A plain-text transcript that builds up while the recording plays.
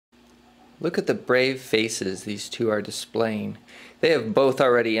Look at the brave faces these two are displaying. They have both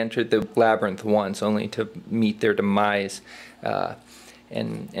already entered the labyrinth once, only to meet their demise.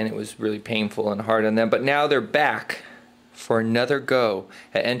 And it was really painful and hard on them. But now they're back for another go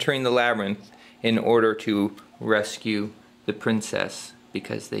at entering the labyrinth in order to rescue the princess,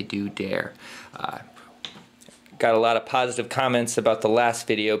 because they do dare. Got a lot of positive comments about the last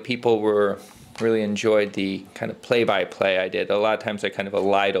video. People really enjoyed the kind of play-by-play I did. A lot of times I kind of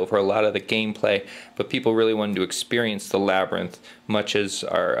lied over a lot of the gameplay, but people really wanted to experience the labyrinth much as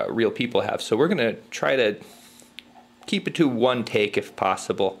our real people have. So we're going to try to keep it to one take if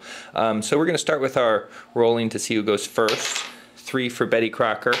possible. So we're going to start with our rolling to see who goes first. 3 for Betty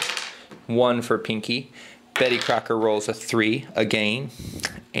Crocker, 1 for Pinky. Betty Crocker rolls a 3 again,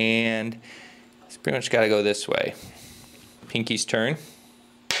 and it's pretty much got to go this way. Pinky's turn.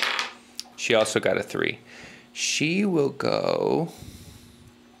 She also got a 3. She will go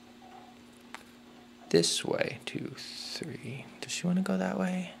this way. 2, 3. Does she want to go that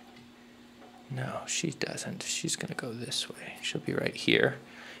way? No, she doesn't. She's going to go this way. She'll be right here.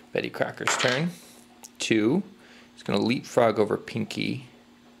 Betty Crocker's turn. 2. She's going to leapfrog over Pinky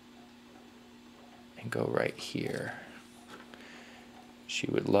and go right here. She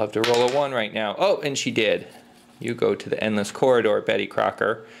would love to roll a 1 right now. Oh, and she did. You go to the endless corridor, Betty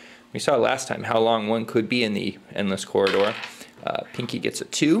Crocker. We saw last time how long one could be in the endless corridor. Pinky gets a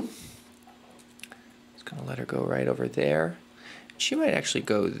 2. Just going to let her go right over there. She might actually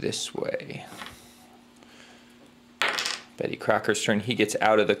go this way. Betty Crocker's turn. He gets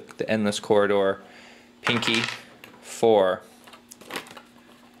out of the endless corridor. Pinky, 4.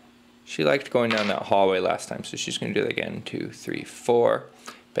 She liked going down that hallway last time, so she's going to do it again. 2, 3, 4.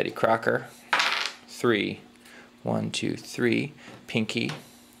 Betty Crocker, 3. 1, 2, 3. Pinky,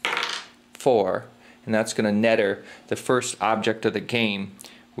 4. And that's going to net her the first object of the game,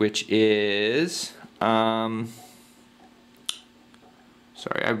 which is... Sorry,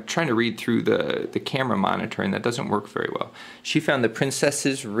 I'm trying to read through the camera monitor, and that doesn't work very well. She found the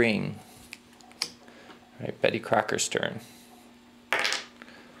princess's ring. All right, Betty Crocker's turn.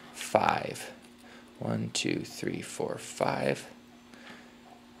 5. 1, 2, 3, 4, 5.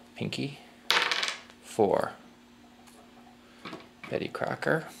 Pinky. 4. Betty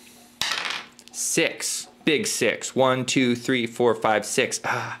Crocker. 6. Big 6. 1, 2, 3, 4, 5, 6.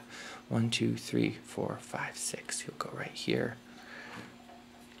 1, 2, 3, 4, 5, 6. He'll go right here.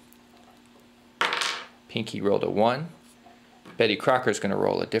 Pinky rolled a 1. Betty Crocker's going to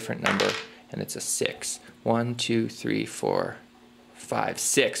roll a different number, and it's a 6. 1, 2, 3, 4, 5,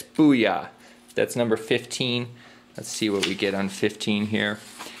 6. Booyah! That's number 15. Let's see what we get on 15 here.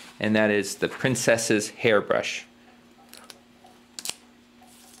 And that is the princess's hairbrush.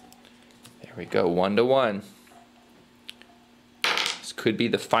 There we go, 1 to 1. This could be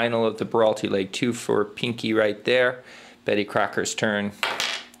the final of the Buralti leg. 2 for Pinky right there. Betty Crocker's turn.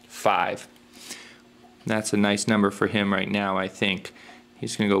 5. That's a nice number for him right now, I think.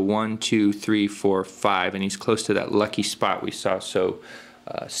 He's going to go 1, 2, 3, 4, 5, and he's close to that lucky spot we saw so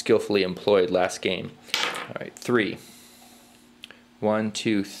skillfully employed last game. All right, 3. 1,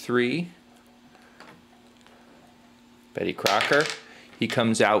 2, 3. Betty Crocker. He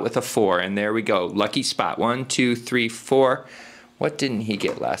comes out with a 4, and there we go. Lucky spot. 1, 2, 3, 4. What didn't he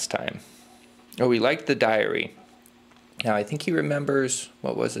get last time? Oh, he liked the diary. Now, I think he remembers,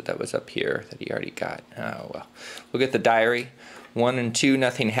 what was it that was up here that he already got? Oh, well. We'll get the diary. 1 and 2,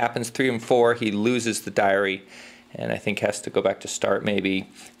 nothing happens. 3 and 4, he loses the diary, and I think has to go back to start maybe.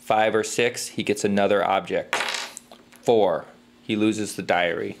 5 or 6, he gets another object. 4, he loses the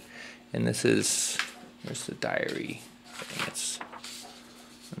diary. And this is, where's the diary? I think it's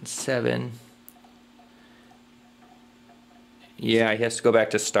 7. Yeah, he has to go back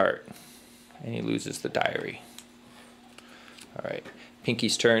to start, and he loses the diary. All right,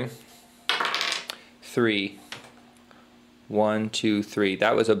 Pinky's turn. 3. 1, 2, 3.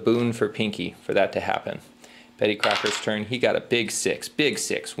 That was a boon for Pinky for that to happen. Betty Crocker's turn. He got a big 6. Big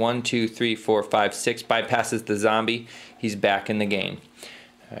 6. 1, 2, 3, 4, 5, 6. Bypasses the zombie. He's back in the game.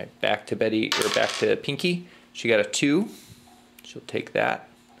 All right, back to Pinky. She got a 2. She'll take that.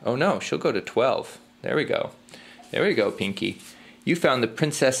 Oh no, she'll go to 12. There we go. There we go, Pinky. You found the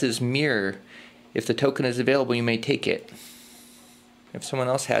princess's mirror. If the token is available, you may take it. If someone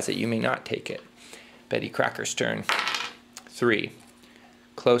else has it, you may not take it. Betty Crocker's turn. 3.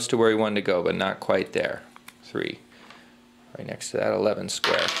 Close to where he wanted to go, but not quite there. 3. Right next to that 11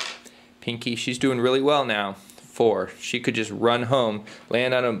 square. Pinky, she's doing really well now. 4. She could just run home,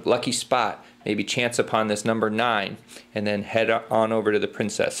 land on a lucky spot, maybe chance upon this number 9, and then head on over to the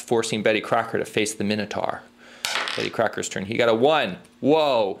princess, forcing Betty Crocker to face the Minotaur. Betty Crocker's turn. He got a 1.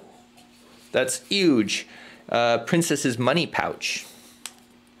 Whoa! That's huge. Princess's money pouch.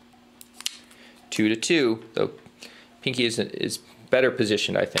 2 to 2, though Pinky is better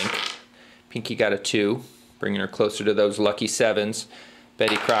positioned, I think. Pinky got a 2, bringing her closer to those lucky 7s.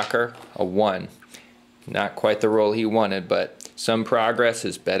 Betty Crocker, a 1. Not quite the roll he wanted, but some progress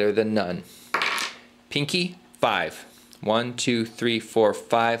is better than none. Pinky, 5. 1, 2, 3, 4,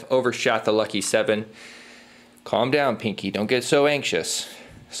 5. Overshot the lucky 7. Calm down, Pinky. Don't get so anxious.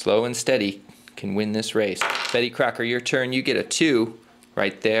 Slow and steady can win this race. Betty Crocker, your turn. You get a 2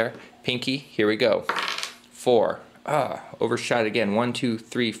 right there. Pinky, here we go. 4. Overshot again. 1, 2,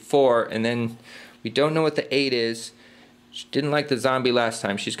 3, 4. And then we don't know what the 8 is. She didn't like the zombie last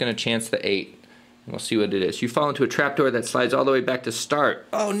time. She's going to chance the 8. And we'll see what it is. You fall into a trapdoor that slides all the way back to start.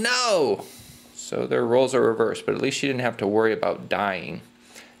 Oh, no! So their rolls are reversed, but at least she didn't have to worry about dying.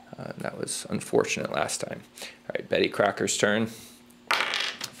 That was unfortunate last time. All right, Betty Crocker's turn.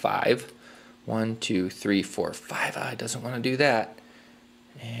 5. 1, 2, 3, 4, 5. Doesn't want to do that.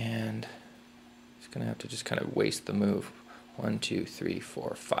 And he's going to have to just kind of waste the move. 1, 2, 3,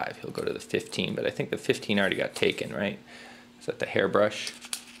 4, 5. He'll go to the 15, but I think the 15 already got taken, right? Is that the hairbrush?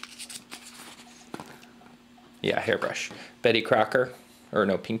 Yeah, hairbrush. Betty Crocker, or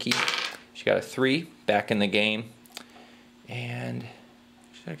no, Pinky. She got a 3, back in the game. And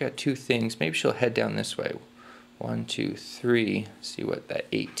she's got 2 things. Maybe she'll head down this way. 1, 2, 3. See what that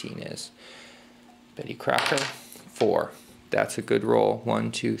 18 is. Betty Crocker, 4. That's a good roll.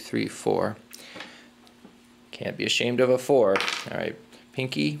 1, 2, 3, 4. Can't be ashamed of a 4. All right,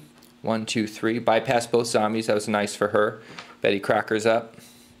 Pinky, 1, 2, 3. Bypass both zombies. That was nice for her. Betty Crocker's up.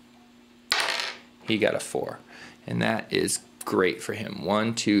 He got a 4. And that is great for him.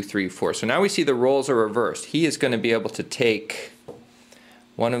 1, 2, 3, 4. So now we see the rolls are reversed. He is going to be able to take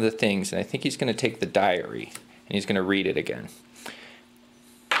one of the things, and I think he's going to take the diary, and he's going to read it again.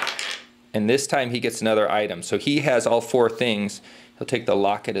 And this time he gets another item. So he has all 4 things. He'll take the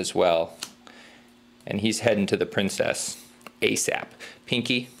locket as well. And he's heading to the princess ASAP.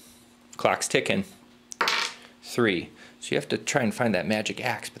 Pinky, clock's ticking. 3. So you have to try and find that magic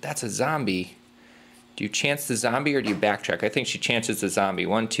axe, but that's a zombie. Do you chance the zombie or do you backtrack? I think she chances the zombie.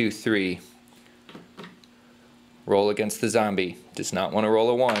 1, 2, 3. Roll against the zombie. Does not want to roll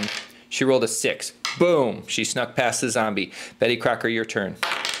a 1. She rolled a 6. Boom! She snuck past the zombie. Betty Crocker, your turn.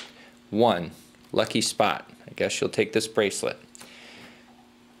 1. Lucky spot. I guess she'll take this bracelet.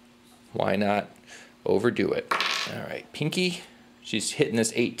 Why not overdo it? All right, Pinky. She's hitting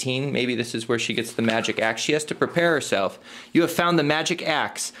this 18. Maybe this is where she gets the magic axe. She has to prepare herself. You have found the magic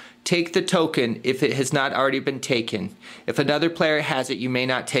axe. Take the token if it has not already been taken. If another player has it, you may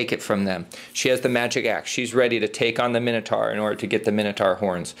not take it from them. She has the magic axe. She's ready to take on the Minotaur in order to get the Minotaur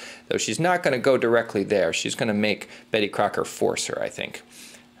horns. Though she's not going to go directly there. She's going to make Betty Crocker force her, I think.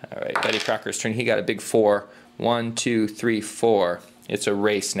 All right, Betty Crocker's turn. He got a big 4. 1, 2, 3, 4. It's a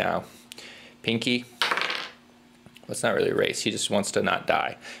race now. Pinky. Well, it's not really a race. He just wants to not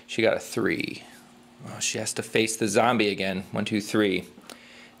die. She got a 3. Oh, she has to face the zombie again. 1, 2, 3.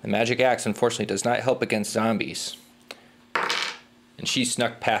 The magic axe, unfortunately, does not help against zombies. And she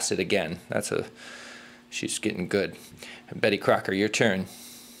snuck past it again. She's getting good. Betty Crocker, your turn.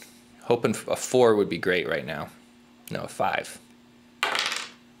 Hoping a 4 would be great right now. No, a 5.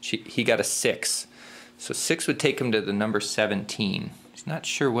 He got a 6. So 6 would take him to the number 17. He's not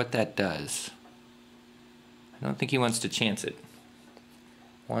sure what that does. I don't think he wants to chance it.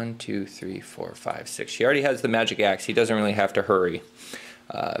 1, 2, 3, 4, 5, 6. She already has the magic axe. He doesn't really have to hurry.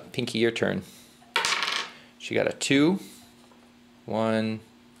 Pinky, your turn. She got a 2. 1,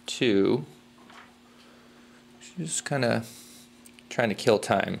 2. She's just kind of trying to kill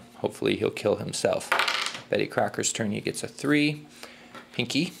time. Hopefully he'll kill himself. Betty Crocker's turn. He gets a 3.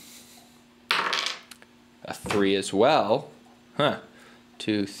 Pinky. A 3 as well.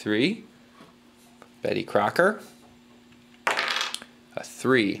 2, 3. Betty Crocker. A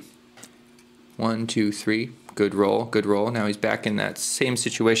 3. 1, 2, 3. Good roll, good roll. Now he's back in that same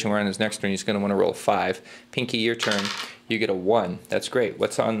situation where on his next turn he's going to want to roll 5. Pinky, your turn. You get a 1. That's great.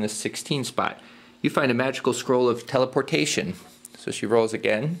 What's on this 16 spot? You find a magical scroll of teleportation. So she rolls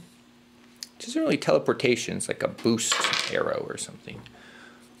again. It isn't really teleportation. It's like a boost arrow or something.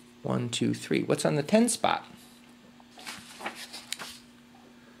 1, 2, 3. What's on the 10 spot?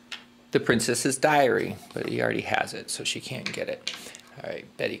 The princess's diary. But he already has it, so she can't get it. All right,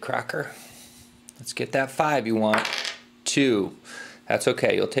 Betty Crocker. Let's get that 5 you want. 2. That's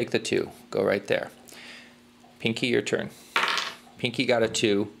okay. You'll take the 2. Go right there. Pinky, your turn. Pinky got a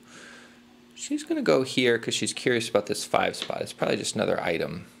 2. She's going to go here because she's curious about this 5 spot. It's probably just another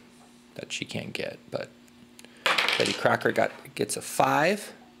item that she can't get. But Betty Crocker gets a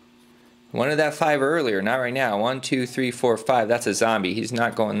 5. Wanted that 5 earlier, not right now. 1, 2, 3, 4, 5. That's a zombie. He's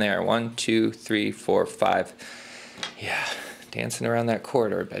not going there. 1, 2, 3, 4, 5. Yeah, dancing around that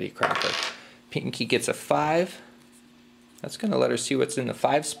corridor, Betty Crocker. Pinky gets a 5. That's going to let her see what's in the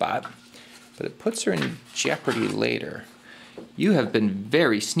 5 spot, but it puts her in jeopardy later. You have been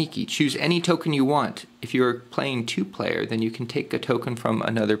very sneaky. Choose any token you want. If you're playing 2-player, then you can take a token from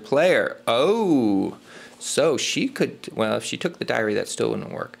another player. Oh, so she could, well, if she took the diary, that still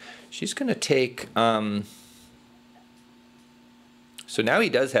wouldn't work. She's going to take, so now he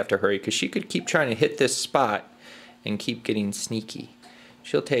does have to hurry, because she could keep trying to hit this spot and keep getting sneaky.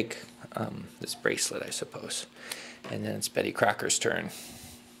 She'll take this bracelet, I suppose. And then it's Betty Crocker's turn.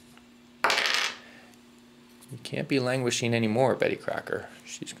 You can't be languishing anymore, Betty Crocker.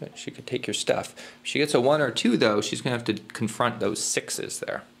 She could take your stuff. If she gets a 1 or 2, though, she's going to have to confront those 6s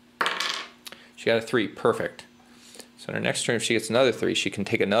there. She got a 3, perfect. So in her next turn, if she gets another 3, she can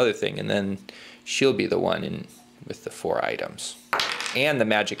take another thing, and then she'll be the one in with the 4 items. And the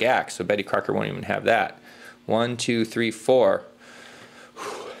magic axe, so Betty Crocker won't even have that. 1, 2, 3, 4.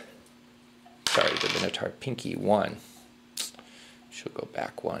 Whew. Sorry, the Minotaur. Pinky, 1. She'll go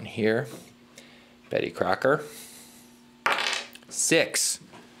back 1 here. Betty Crocker. 6.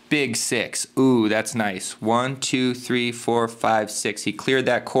 Big 6. Ooh, that's nice. 1, 2, 3, 4, 5, 6. He cleared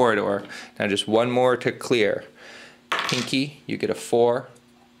that corridor. Now just 1 more to clear. Pinky, you get a 4.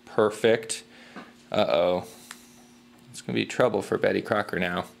 Perfect. Uh-oh. It's going to be trouble for Betty Crocker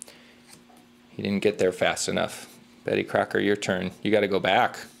now. He didn't get there fast enough. Betty Crocker, your turn. You got to go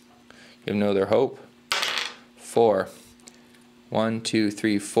back. You have no other hope. 4. 1, 2,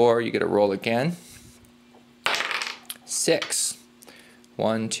 3, 4. You get a roll again. 6.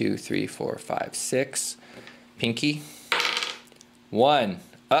 1, 2, 3, 4, 5, 6. Pinky. 1.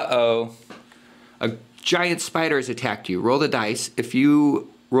 Uh-oh. A giant spider has attacked you. Roll the dice. If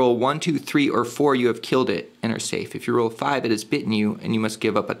you roll 1, 2, 3, or 4, you have killed it and are safe. If you roll 5, it has bitten you, and you must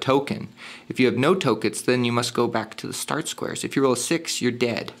give up a token. If you have no tokens, then you must go back to the start squares. If you roll a 6, you're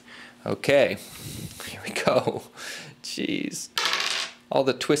dead. Okay, here we go. Jeez. All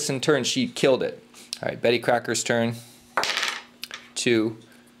the twists and turns, she killed it. All right, Betty Crocker's turn. 2.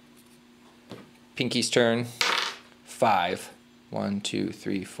 Pinky's turn. 5. 1, 2,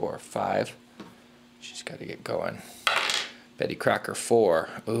 3, 4, 5. She's got to get going. Betty Crocker, 4.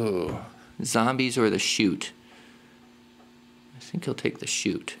 Ooh. Zombies or the shoot? I think he'll take the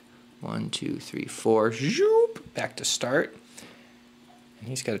shoot. 1, 2, 3, 4. Zoop! Back to start. And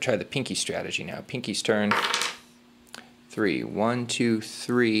he's got to try the Pinky strategy now. Pinky's turn. 3. 1, 2,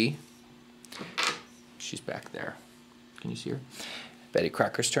 3. She's back there. Can you see her? Betty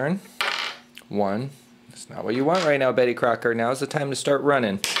Crocker's turn. 1. That's not what you want right now, Betty Crocker. Now's the time to start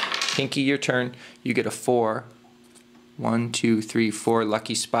running. Pinky, your turn. You get a 4. 1, 2, 3, 4.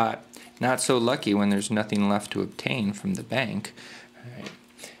 Lucky spot. Not so lucky when there's nothing left to obtain from the bank. All right.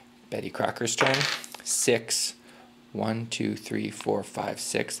 Betty Crocker's turn. 6. 1, 2, 3, 4, 5,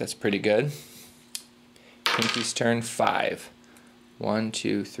 6. That's pretty good. Pinky's turn. 5. 1,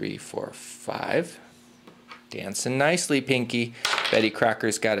 2, 3, 4, 5. Dancing nicely, Pinky. Betty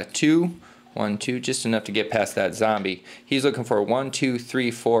Crocker's got a 2. 1, 2, just enough to get past that zombie. He's looking for 1, 2,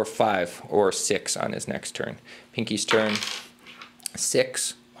 3, 4, 5, or 6 on his next turn. Pinky's turn.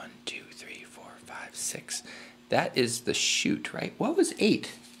 6. 1, 2, 3, 4, 5, 6. That is the shoot, right? What was 8?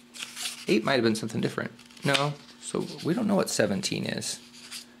 8 might have been something different. No, so we don't know what 17 is.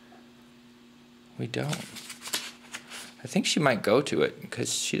 We don't. I think she might go to it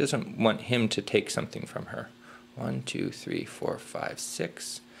because she doesn't want him to take something from her. 1, 2, 3, 4, 5,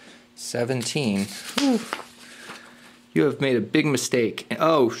 6, 17. Whew. You have made a big mistake.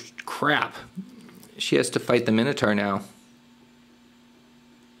 Oh, crap. She has to fight the Minotaur now.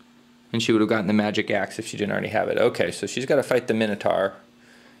 And she would have gotten the magic axe if she didn't already have it. Okay, so she's got to fight the Minotaur.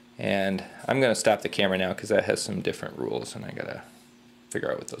 And I'm going to stop the camera now because that has some different rules, and I got to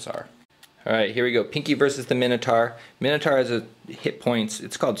figure out what those are. All right, here we go. Pinky versus the Minotaur. Minotaur has a hit points.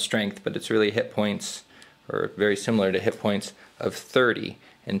 It's called strength, but it's really hit points, or very similar to hit points, of 30.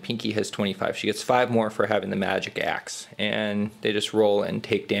 And Pinky has 25. She gets 5 more for having the magic axe. And they just roll and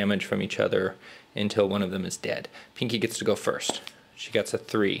take damage from each other until one of them is dead. Pinky gets to go first. She gets a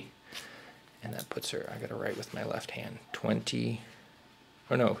 3. And that puts her, I got to write with my left hand, 20.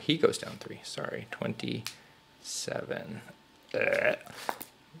 Oh no, he goes down 3. Sorry, 27.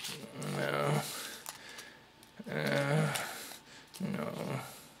 No. No.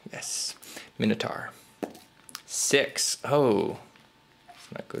 Yes. Minotaur. 6. Oh.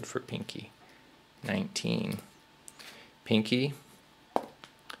 It's not good for Pinky. 19. Pinky.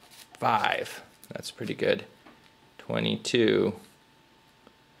 5. That's pretty good. 22.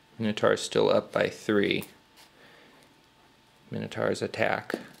 Minotaur is still up by 3. Minotaur's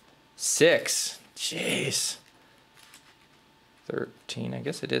attack. 6. Jeez. 13. I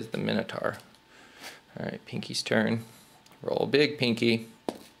guess it is the Minotaur. Alright, Pinky's turn. Roll big, Pinky.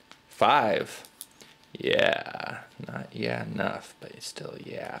 5. Yeah. Not yeah enough, but still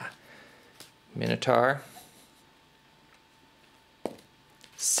yeah. Minotaur.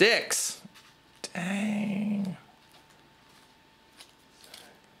 6. Dang.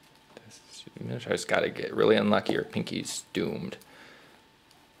 Minotaur's got to get really unlucky or Pinky's doomed.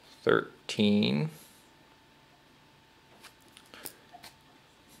 13.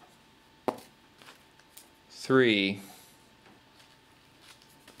 3.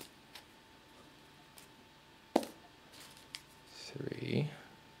 3.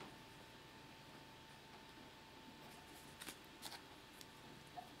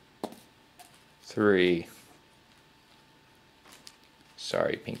 3.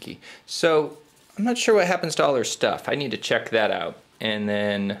 Sorry, Pinky. So, I'm not sure what happens to all her stuff. I need to check that out. And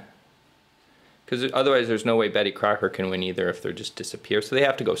then, because otherwise there's no way Betty Crocker can win either if they just disappear. So they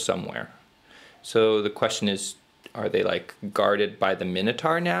have to go somewhere. So the question is, are they like guarded by the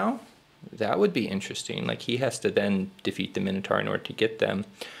Minotaur now? That would be interesting. Like he has to then defeat the Minotaur in order to get them.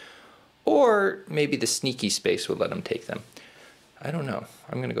 Or maybe the sneaky space would let him take them. I don't know.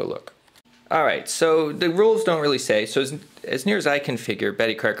 I'm going to go look. Alright, so the rules don't really say. So as near as I can figure,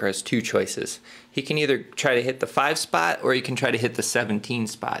 Betty Crocker has 2 choices. He can either try to hit the 5 spot or he can try to hit the 17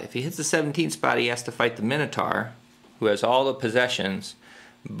 spot. If he hits the 17 spot, he has to fight the Minotaur, who has all the possessions,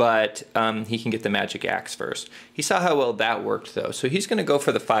 but he can get the magic axe first. He saw how well that worked though, so he's going to go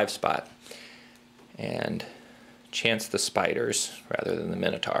for the 5 spot and chance the spiders rather than the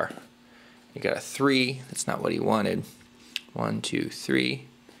Minotaur. He got a 3. That's not what he wanted. 1, 2, 3.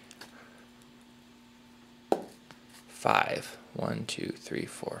 5. 1, 2, 3,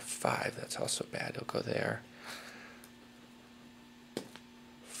 4, 5. That's also bad. He'll go there.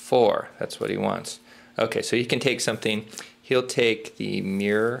 4. That's what he wants. Okay, so he can take something. He'll take the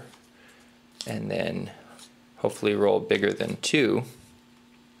mirror and then hopefully roll bigger than 2.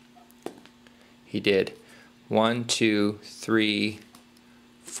 He did. 1, 2, 3,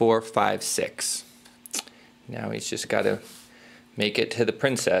 4, 5, 6. Now he's just got to make it to the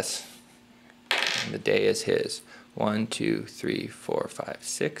princess. And the day is his. 1, 2, 3, 4, 5,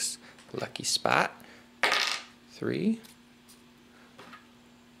 6. Lucky spot. 3.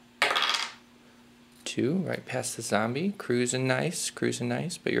 2, right past the zombie. Cruising nice,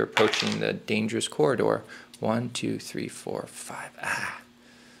 but you're approaching the dangerous corridor. 1, 2, 3, 4, 5. Ah!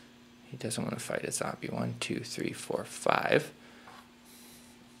 He doesn't want to fight a zombie. 1, 2, 3, 4, 5.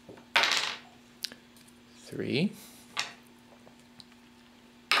 3.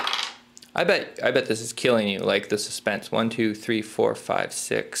 I bet this is killing you, like the suspense. 1, 2, 3, 4, 5,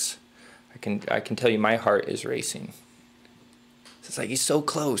 6. I can tell you my heart is racing. It's like he's so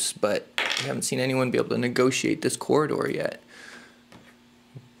close, but we haven't seen anyone be able to negotiate this corridor yet.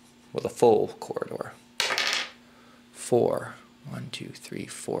 Well, the full corridor. 4. 1, 2, 3,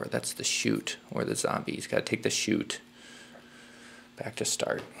 4. That's the chute or the zombie. He's got to take the chute. Back to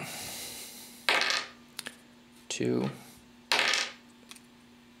start. 2.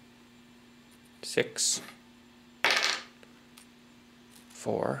 6.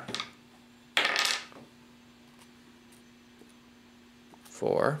 4.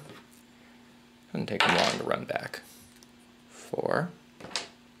 4. Doesn't take him long to run back. 4.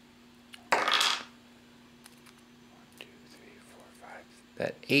 1, 2, 3, 4, 5.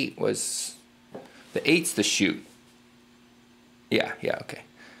 That 8 was... The 8's the chute. Yeah, okay.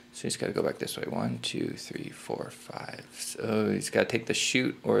 So he's got to go back this way. 1, 2, 3, 4, 5. So he's got to take the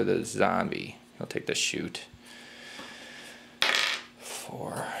chute or the zombie. He'll take the chute.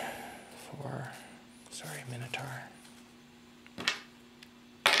 4. Sorry, Minotaur.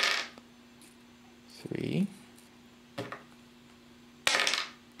 3.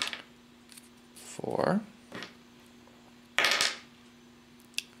 4.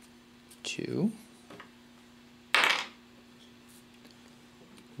 2.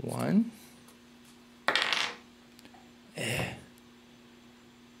 1.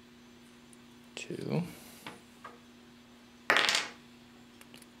 2.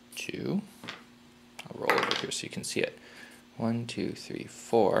 2. I'll roll over here so you can see it. 1, 2, 3,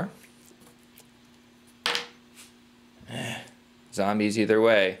 4. Zombies either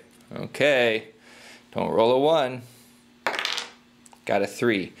way. Okay. Don't roll a 1. Got a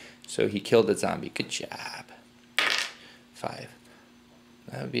 3. So he killed the zombie. Good job. 5.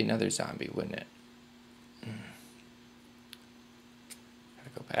 That would be another zombie, wouldn't it? Gotta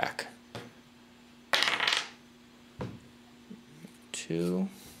go back. 2.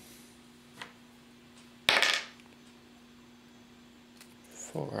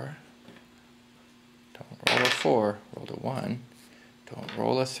 4. Don't roll a 4. Roll a 1. Don't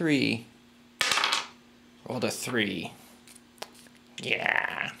roll a 3. Rolled a 3.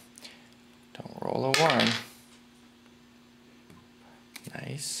 Yeah. Don't roll a 1.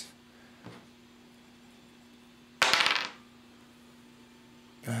 Nice.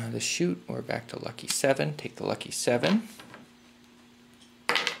 The shoot, we're back to lucky 7. Take the lucky 7.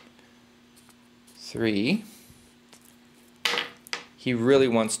 3. He really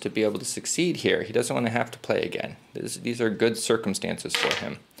wants to be able to succeed here. He doesn't want to have to play again. These are good circumstances for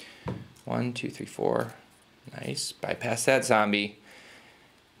him. 1, 2, 3, 4. Nice. Bypass that zombie.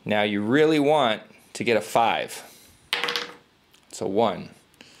 Now you really want to get a 5. It's a 1.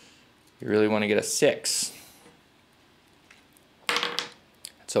 You really want to get a 6.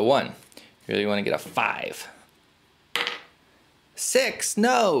 It's a 1. You really want to get a 5. 6.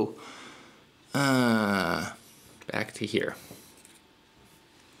 No. Back to here.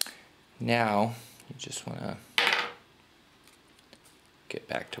 Now you just want to get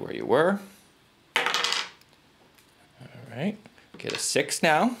back to where you were. Alright, get a 6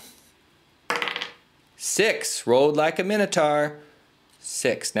 now. 6, rolled like a Minotaur.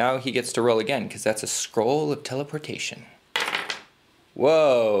 6, now he gets to roll again because that's a scroll of teleportation.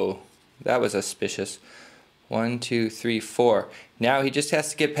 Whoa, that was auspicious. 1, 2, 3, 4. Now he just has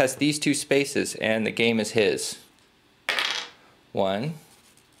to get past these 2 spaces and the game is his. 1,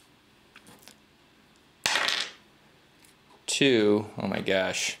 2, oh my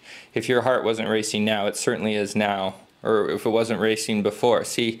gosh. If your heart wasn't racing now, it certainly is now. Or if it wasn't racing before.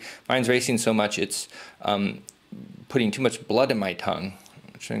 See, mine's racing so much it's putting too much blood in my tongue,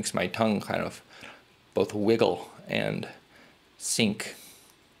 which makes my tongue kind of both wiggle and sink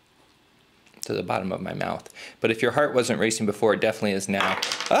to the bottom of my mouth. But if your heart wasn't racing before, it definitely is now.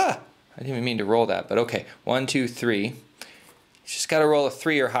 Ah! I didn't even mean to roll that, but okay. 1, 2, 3. You just got to roll a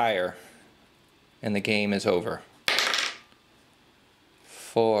 3 or higher, and the game is over.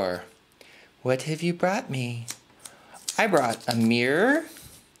 4. What have you brought me? I brought a mirror,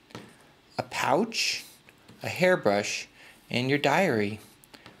 a pouch, a hairbrush, and your diary.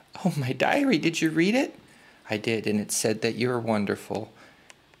 Oh, my diary, did you read it? I did, and it said that you're wonderful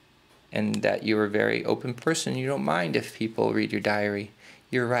and that you're a very open person. You don't mind if people read your diary.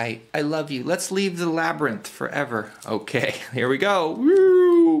 You're right. I love you. Let's leave the labyrinth forever. Okay, here we go.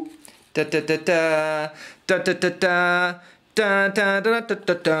 Woo! Da da da da da da da da. Da da da da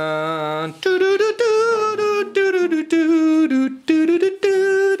da da. Do do do do do do do do do do do do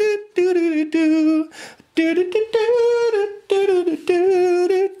do do do.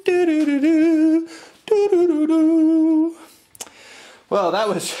 Well, that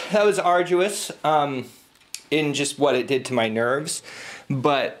was arduous in just what it did to my nerves,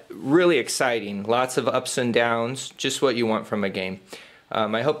 but really exciting. Lots of ups and downs, just what you want from a game.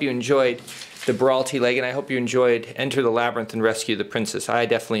 I hope you enjoyed the Buralti leg, and I hope you enjoyed Enter the Labyrinth and Rescue the Princess. I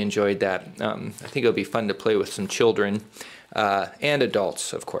definitely enjoyed that. I think it'll be fun to play with some children and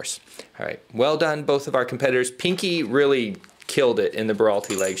adults, of course. All right, well done, both of our competitors. Pinky really killed it in the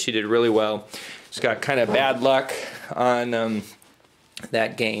Buralti leg. She did really well. She's got kind of bad luck on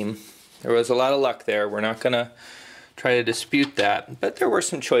that game. There was a lot of luck there. We're not going to try to dispute that, but there were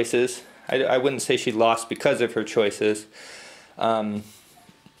some choices. I wouldn't say she lost because of her choices.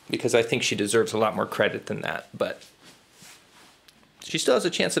 Because I think she deserves a lot more credit than that. But she still has a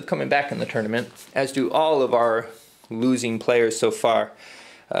chance of coming back in the tournament, as do all of our losing players so far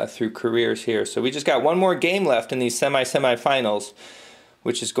through careers here. So we just got one more game left in these semi-finals,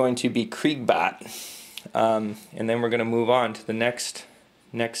 which is going to be Kriegbot. And then we're going to move on to the next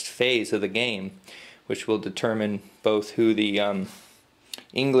phase of the game, which will determine both who the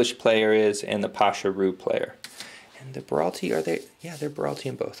English player is and the Pasha-Ru player. And the Buralti, are they? Yeah, they're Buralti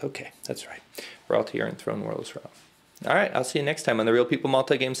in both. Okay, that's right. Buralti are in Throne Worlds Realm. All right, I'll see you next time on the Real People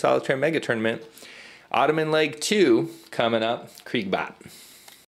Multi-Game Solitaire Mega Tournament. Ottoman Leg 2 coming up, Kriegbot.